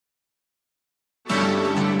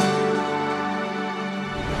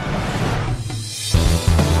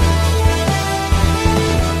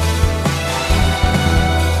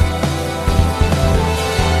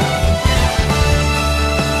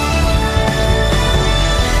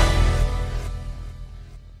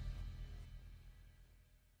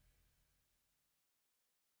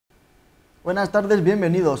Buenas tardes,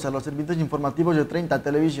 bienvenidos a los servicios informativos de 30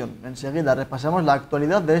 Televisión. Enseguida repasamos la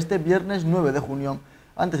actualidad de este viernes 9 de junio.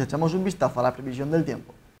 Antes echamos un vistazo a la previsión del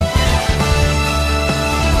tiempo.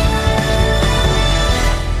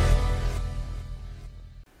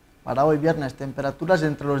 Para hoy viernes, temperaturas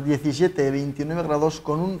entre los 17 y 29 grados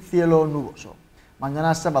con un cielo nuboso.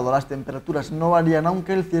 Mañana sábado las temperaturas no varían,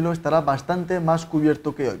 aunque el cielo estará bastante más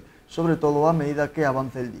cubierto que hoy, sobre todo a medida que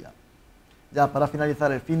avance el día. Ya para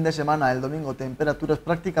finalizar el fin de semana, el domingo, temperaturas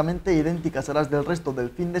prácticamente idénticas a las del resto del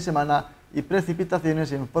fin de semana y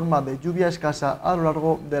precipitaciones en forma de lluvia escasa a lo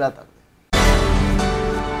largo de la tarde.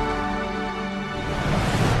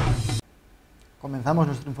 Comenzamos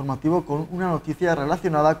nuestro informativo con una noticia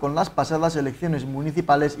relacionada con las pasadas elecciones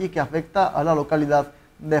municipales y que afecta a la localidad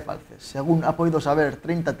de Falces. Según ha podido saber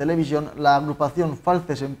 30 Televisión, la agrupación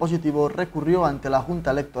Falces en Positivo recurrió ante la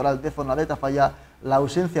Junta Electoral de Zona de Tafalla la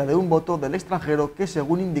ausencia de un voto del extranjero que,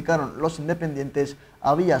 según indicaron los independientes,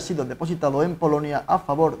 había sido depositado en Polonia a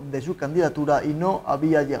favor de su candidatura y no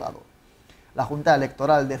había llegado. La Junta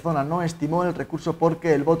Electoral de Zona no estimó el recurso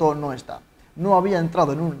porque el voto no está. No había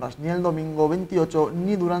entrado en urnas ni el domingo 28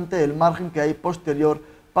 ni durante el margen que hay posterior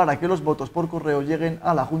para que los votos por correo lleguen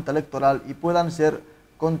a la Junta Electoral y puedan ser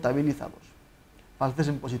contabilizados. Falces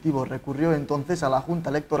en Positivo recurrió entonces a la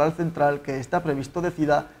Junta Electoral Central, que está previsto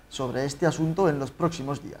decida sobre este asunto en los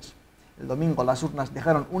próximos días. El domingo las urnas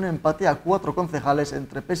dejaron un empate a 4 concejales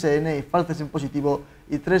entre PSN y Falces en Positivo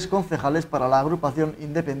y 3 concejales para la agrupación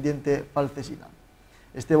independiente falcesina.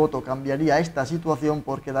 Este voto cambiaría esta situación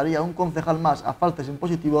porque daría un concejal más a Falces en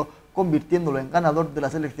Positivo, convirtiéndolo en ganador de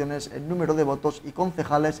las elecciones en número de votos y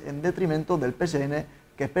concejales, en detrimento del PSN,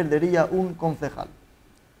 que perdería un concejal.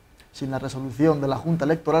 Sin la resolución de la Junta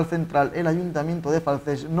Electoral Central, el Ayuntamiento de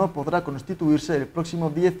Falces no podrá constituirse el próximo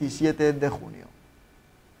 17 de junio.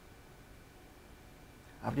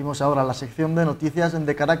 Abrimos ahora la sección de noticias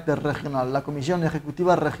de carácter regional. La Comisión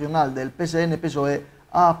Ejecutiva Regional del PSN-PSOE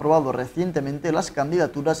ha aprobado recientemente las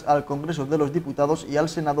candidaturas al Congreso de los Diputados y al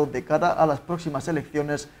Senado de cara a las próximas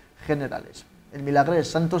elecciones generales. El milagrés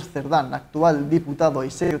Santos Cerdán, actual diputado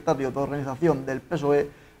y secretario de organización del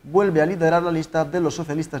PSOE, vuelve a liderar la lista de los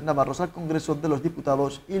socialistas navarros al Congreso de los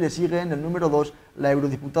Diputados y le sigue en el número 2 la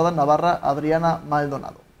eurodiputada navarra Adriana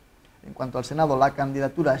Maldonado. En cuanto al Senado, la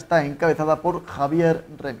candidatura está encabezada por Javier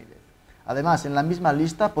Remírez. Además, en la misma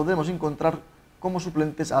lista podremos encontrar como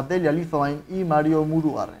suplentes a Delia Lizoain y Mario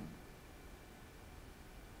Murugarren.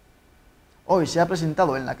 Hoy se ha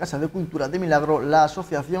presentado en la Casa de Cultura de Milagro la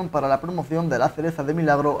Asociación para la Promoción de la Cereza de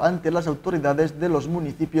Milagro ante las autoridades de los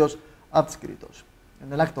municipios adscritos.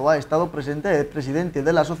 En el acto ha estado presente el presidente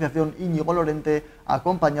de la asociación, Íñigo Lorente,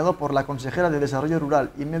 acompañado por la consejera de Desarrollo Rural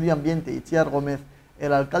y Medio Ambiente, Itziar Gómez,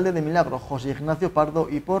 el alcalde de Milagro, José Ignacio Pardo,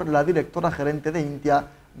 y por la directora gerente de INTIA,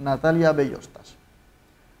 Natalia Bellostas.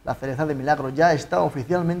 La cereza de Milagro ya está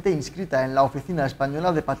oficialmente inscrita en la Oficina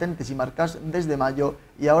Española de Patentes y Marcas desde mayo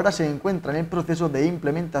y ahora se encuentra en el proceso de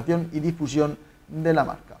implementación y difusión de la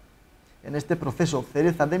marca. En este proceso,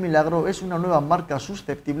 Cereza de Milagro es una nueva marca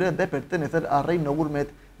susceptible de pertenecer a Reino Gourmet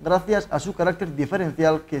gracias a su carácter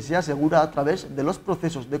diferencial que se asegura a través de los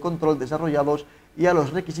procesos de control desarrollados y a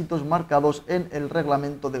los requisitos marcados en el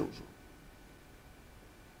reglamento de uso.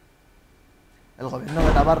 El Gobierno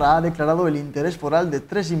de Navarra ha declarado el interés foral de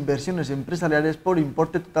 3 inversiones empresariales por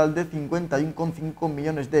importe total de 51,5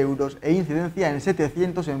 millones de euros e incidencia en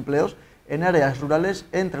 700 empleos en áreas rurales,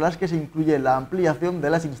 entre las que se incluye la ampliación de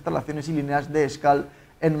las instalaciones y líneas de Escal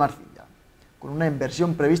en Marcilla. Con una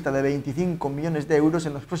inversión prevista de 25 millones de euros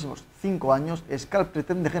en los próximos 5 años, Escal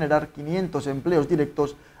pretende generar 500 empleos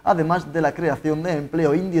directos, además de la creación de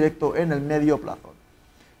empleo indirecto en el medio plazo.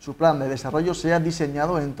 Su plan de desarrollo se ha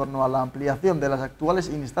diseñado en torno a la ampliación de las actuales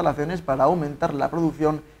instalaciones para aumentar la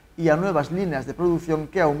producción y a nuevas líneas de producción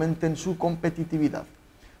que aumenten su competitividad.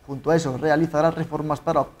 Junto a eso, realizará reformas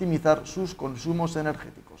para optimizar sus consumos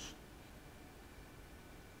energéticos.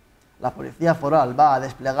 La Policía Foral va a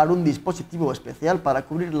desplegar un dispositivo especial para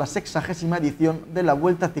cubrir la 60ª edición de la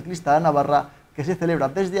Vuelta Ciclista a Navarra, que se celebra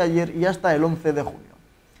desde ayer y hasta el 11 de junio.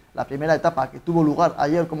 La primera etapa, que tuvo lugar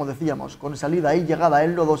ayer, como decíamos, con salida y llegada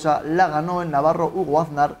en Lodosa, la ganó el navarro Hugo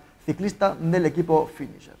Aznar, ciclista del equipo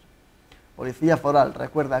Finisher. Policía Foral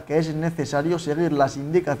recuerda que es necesario seguir las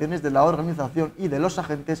indicaciones de la organización y de los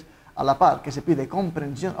agentes, a la par que se pide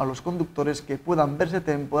comprensión a los conductores que puedan verse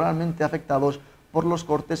temporalmente afectados por los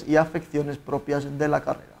cortes y afecciones propias de la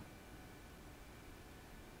carrera.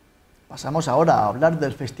 Pasamos ahora a hablar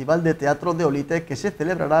del Festival de Teatro de Olite, que se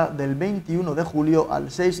celebrará del 21 de julio al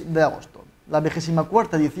 6 de agosto. La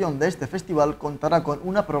 24ª edición de este festival contará con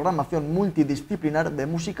una programación multidisciplinar de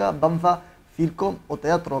música, danza, circo o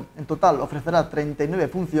teatro. En total ofrecerá 39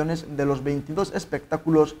 funciones de los 22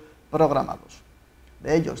 espectáculos programados.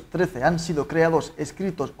 De ellos, 13 han sido creados,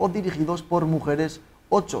 escritos o dirigidos por mujeres,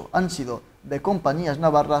 8 han sido de compañías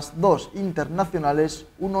navarras, 2 internacionales,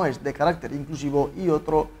 1 es de carácter inclusivo y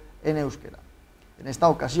otro en euskera. En esta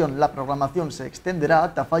ocasión, la programación se extenderá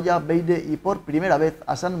a Tafalla, Beire y por primera vez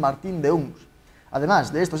a San Martín de Humus.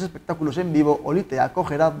 Además de estos espectáculos en vivo, Olite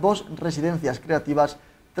acogerá 2 residencias creativas,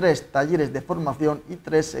 3 talleres de formación y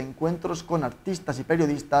 3 encuentros con artistas y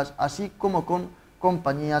periodistas, así como con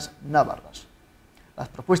compañías navarras. Las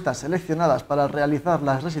propuestas seleccionadas para realizar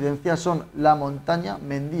las residencias son La Montaña,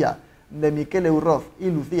 Mendía, de Miquel Urroz y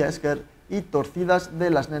Lucía Esquer, y Torcidas, de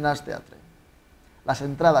las Nenas Teatre. Las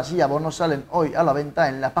entradas y abonos salen hoy a la venta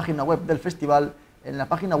en la página web del festival, en la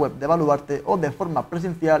página web de Baluarte o de forma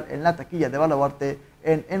presencial en la taquilla de Baluarte,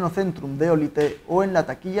 en Enocentrum de Olite o en la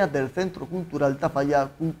taquilla del Centro Cultural Tafalla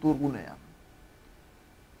Kulturgunea.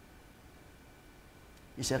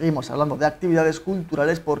 Y seguimos hablando de actividades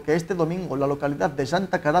culturales porque este domingo la localidad de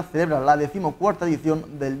Santa Cara celebra la 14ª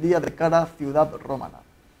edición del Día de Cara Ciudad Romana.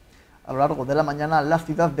 A lo largo de la mañana, la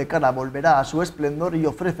ciudad de Cara volverá a su esplendor y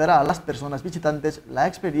ofrecerá a las personas visitantes la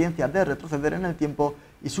experiencia de retroceder en el tiempo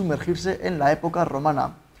y sumergirse en la época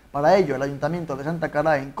romana. Para ello, el Ayuntamiento de Santa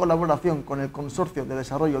Cara, en colaboración con el Consorcio de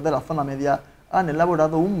Desarrollo de la Zona Media, han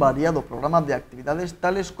elaborado un variado programa de actividades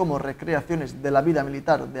tales como recreaciones de la vida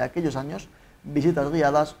militar de aquellos años, visitas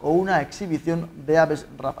guiadas o una exhibición de aves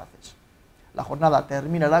rapaces. La jornada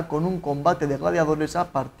terminará con un combate de gladiadores a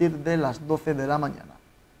partir de las 12 de la mañana.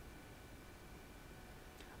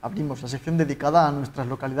 Abrimos la sección dedicada a nuestras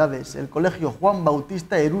localidades. El Colegio Juan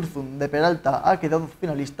Bautista Erurzun de Peralta ha quedado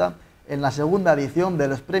finalista en la segunda edición de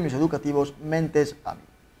los premios educativos Mentes AMI,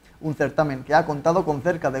 un certamen que ha contado con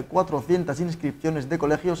cerca de 400 inscripciones de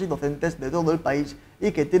colegios y docentes de todo el país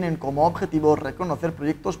y que tienen como objetivo reconocer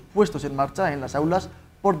proyectos puestos en marcha en las aulas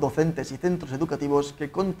por docentes y centros educativos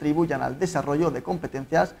que contribuyan al desarrollo de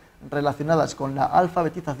competencias relacionadas con la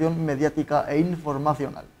alfabetización mediática e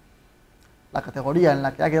informacional. La categoría en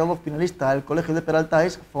la que ha quedado finalista el Colegio de Peralta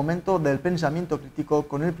es Fomento del Pensamiento Crítico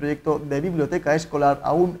con el proyecto de Biblioteca Escolar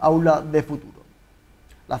a un aula de futuro.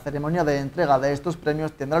 La ceremonia de entrega de estos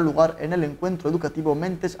premios tendrá lugar en el encuentro educativo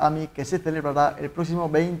Mentes AMI que se celebrará el próximo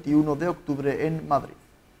 21 de octubre en Madrid.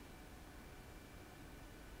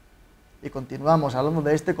 Y continuamos hablando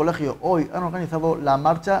de este colegio. Hoy han organizado la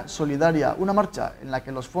Marcha Solidaria, una marcha en la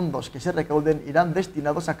que los fondos que se recauden irán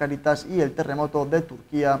destinados a Cáritas y el terremoto de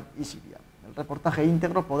Turquía y Siria. El reportaje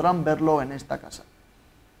íntegro podrán verlo en esta casa.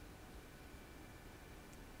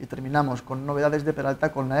 Y terminamos con novedades de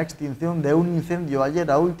Peralta con la extinción de un incendio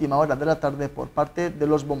ayer a última hora de la tarde por parte de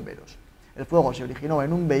los bomberos. El fuego se originó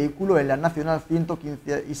en un vehículo en la Nacional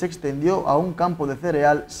 115 y se extendió a un campo de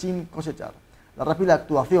cereal sin cosechar. La rápida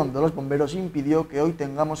actuación de los bomberos impidió que hoy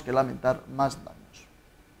tengamos que lamentar más daños.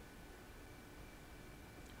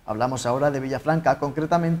 Hablamos ahora de Villafranca,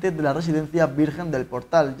 concretamente de la residencia Virgen del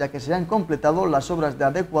Portal, ya que se han completado las obras de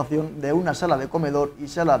adecuación de una sala de comedor y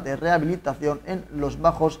sala de rehabilitación en los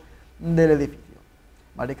bajos del edificio.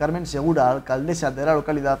 Mari Carmen Segura, alcaldesa de la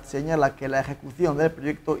localidad, señala que la ejecución del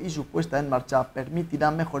proyecto y su puesta en marcha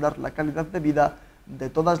permitirá mejorar la calidad de vida de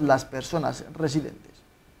todas las personas residentes.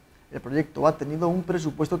 El proyecto ha tenido un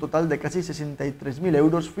presupuesto total de casi 63.000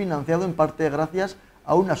 euros, financiado en parte gracias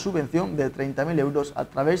a una subvención de 30.000 euros a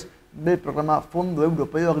través del programa Fondo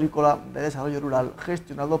Europeo Agrícola de Desarrollo Rural,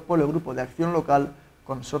 gestionado por el Grupo de Acción Local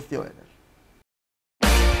Consorcio EDER.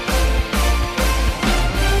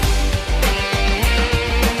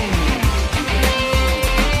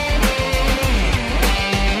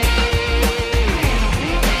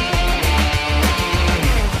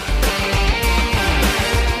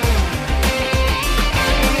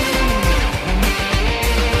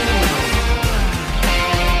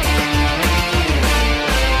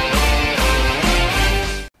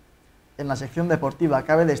 En la sección deportiva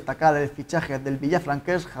cabe destacar el fichaje del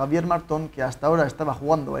villafranqués Javier Martón, que hasta ahora estaba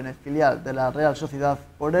jugando en el filial de la Real Sociedad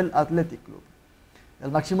por el Athletic Club.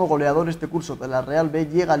 El máximo goleador este curso de la Real B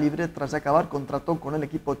llega libre tras acabar contrato con el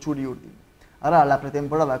equipo Txuri Urdin. Hará la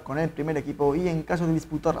pretemporada con el primer equipo y en caso de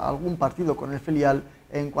disputar algún partido con el filial,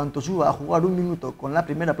 en cuanto suba a jugar un minuto con la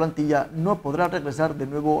primera plantilla, no podrá regresar de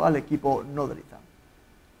nuevo al equipo nodriza.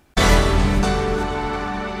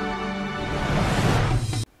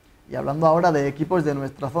 Y hablando ahora de equipos de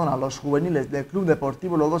nuestra zona, los juveniles del Club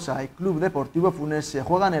Deportivo Lodosa y Club Deportivo Funes se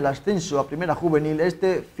juegan el ascenso a Primera Juvenil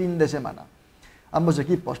este fin de semana. Ambos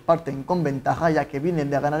equipos parten con ventaja ya que vienen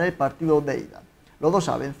de ganar el partido de ida.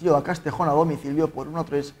 Lodosa venció a Castejón a domicilio por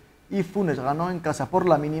 1-3 y Funes ganó en casa por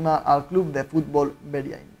la mínima al Club de Fútbol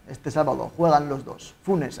Beriain. Este sábado juegan los dos.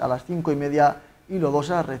 Funes a las 5:30 y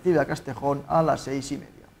Lodosa recibe a Castejón a las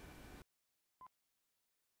 6:30.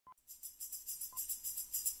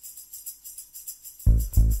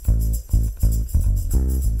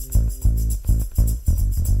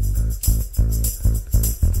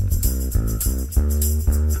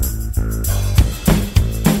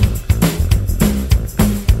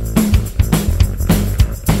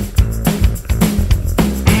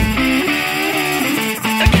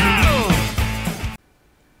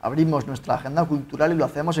 Abrimos nuestra agenda cultural y lo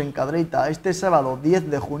hacemos en Cadreita. Este sábado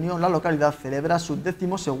 10 de junio la localidad celebra su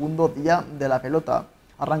 12º Día de la Pelota.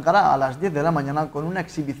 Arrancará a las 10 de la mañana con una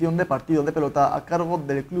exhibición de partido de pelota a cargo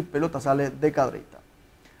del Club Pelota Sale de Cadreita.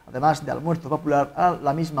 Además de almuerzo popular a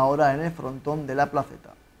la misma hora en el frontón de la placeta.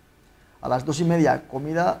 A las 2:30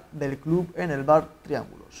 comida del club en el bar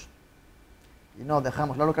Triángulos. Y no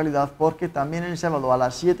dejamos la localidad porque también el sábado a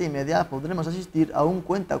las 7:30 podremos asistir a un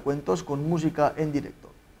cuentacuentos con música en directo.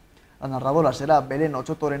 La narradora será Belén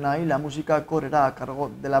Ochotorena y la música correrá a cargo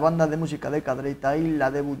de la banda de música de Cadreita y la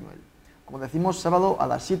de Buñuel. Como decimos, sábado a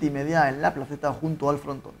las 7:30 en la placeta junto al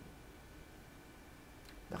frontón.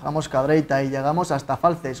 Dejamos Cadreita y llegamos hasta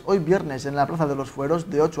Falces. Hoy viernes en la Plaza de los Fueros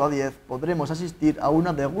de 8 a 10 podremos asistir a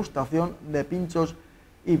una degustación de pinchos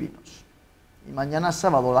y vinos. Y mañana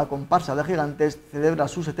sábado la comparsa de gigantes celebra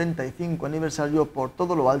su 75 aniversario por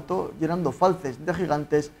todo lo alto, llenando Falces de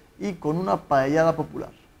gigantes y con una paellada popular.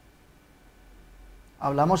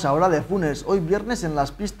 Hablamos ahora de Funes. Hoy viernes en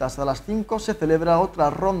las pistas a las 5 se celebra otra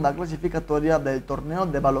ronda clasificatoria del torneo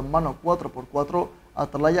de balonmano 4x4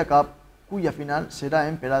 Atalaya Cup, cuya final será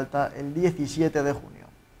en Peralta el 17 de junio.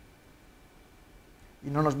 Y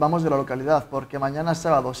no nos vamos de la localidad porque mañana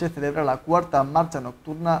sábado se celebra la cuarta marcha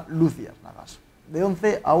nocturna Luciérnagas. De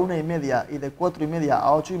 11 a 1:30 y de 4:30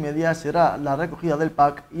 a 8:30 será la recogida del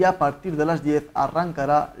pack y a partir de las 10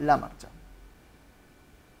 arrancará la marcha.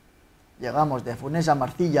 Llegamos de Funes a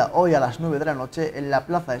Marcilla. Hoy a las 9 de la noche en la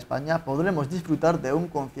Plaza de España podremos disfrutar de un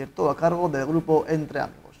concierto a cargo del grupo Entre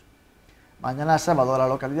Amigos. Mañana sábado la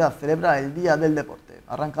localidad celebra el Día del Deporte.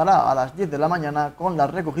 Arrancará a las 10 de la mañana con la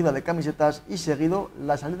recogida de camisetas y seguido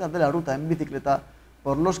la salida de la ruta en bicicleta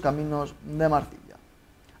por los caminos de Marcilla.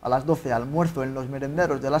 A las 12 almuerzo en los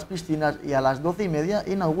merenderos de las piscinas y a las 12:30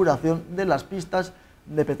 inauguración de las pistas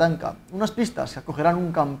de petanca. Unas pistas que acogerán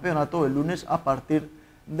un campeonato el lunes a partir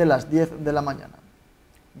de las 10 de la mañana.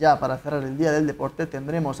 Ya para cerrar el Día del Deporte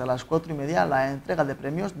tendremos a las 4:30 la entrega de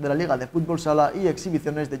premios de la Liga de Fútbol Sala y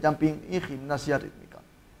exhibiciones de jumping y gimnasia rítmica.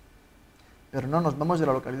 Pero no nos vamos de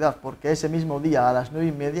la localidad porque ese mismo día a las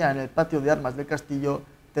 9:30 en el patio de armas del Castillo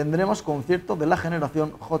tendremos concierto de la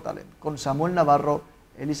generación J-Talent con Samuel Navarro,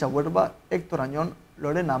 Elisa Huerva, Héctor Añón,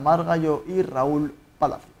 Lorena Margallo y Raúl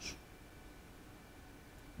Palacios.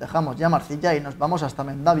 Dejamos ya Marcilla y nos vamos hasta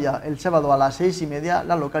Mendavia. El sábado a las 6:30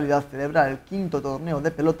 la localidad celebra el 5º torneo de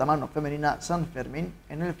pelota mano femenina San Fermín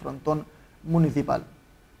en el frontón municipal.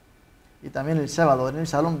 Y también el sábado en el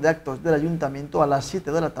salón de actos del ayuntamiento a las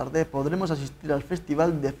 7 de la tarde podremos asistir al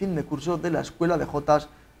festival de fin de curso de la Escuela de Jotas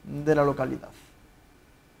de la localidad.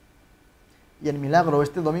 Y en Milagro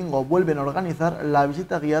este domingo vuelven a organizar la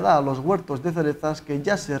visita guiada a los huertos de cerezas que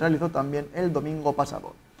ya se realizó también el domingo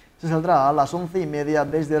pasado. Se saldrá a las 11:30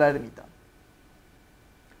 desde la ermita.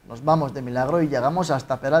 Nos vamos de Milagro y llegamos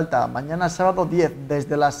hasta Peralta. Mañana sábado 10,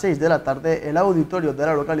 desde las 6 de la tarde, el auditorio de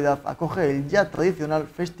la localidad acoge el ya tradicional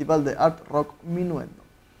Festival de Art Rock Minuendo.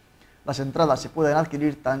 Las entradas se pueden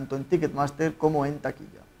adquirir tanto en Ticketmaster como en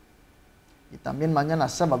taquilla. Y también mañana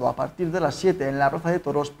sábado a partir de las 7 en la Plaza de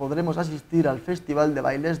Toros podremos asistir al Festival de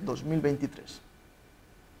Bailes 2023.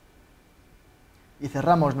 Y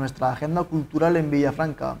cerramos nuestra agenda cultural en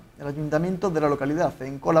Villafranca. El ayuntamiento de la localidad,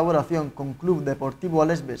 en colaboración con Club Deportivo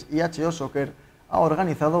Alesbes y HO Soccer, ha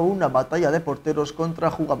organizado una batalla de porteros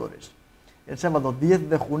contra jugadores. El sábado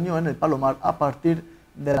 10 de junio en el Palomar a partir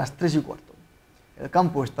de las 3:15. El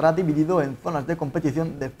campo estará dividido en zonas de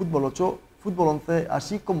competición de fútbol 8, fútbol 11,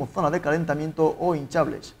 así como zona de calentamiento o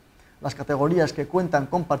hinchables. Las categorías que cuentan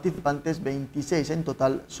con participantes, 26 en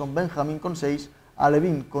total, son Benjamín con 6,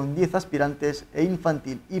 Alevín con 10 aspirantes e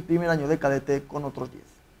infantil y primer año de cadete con otros 10.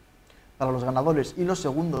 Para los ganadores y los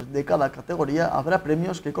segundos de cada categoría habrá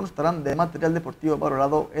premios que constarán de material deportivo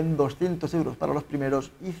valorado en 200 euros para los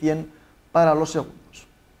primeros y 100 para los segundos.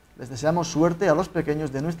 Les deseamos suerte a los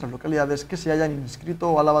pequeños de nuestras localidades que se hayan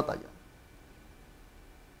inscrito a la batalla.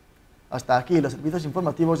 Hasta aquí los servicios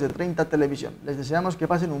informativos de 30 Televisión. Les deseamos que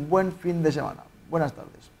pasen un buen fin de semana. Buenas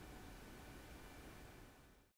tardes.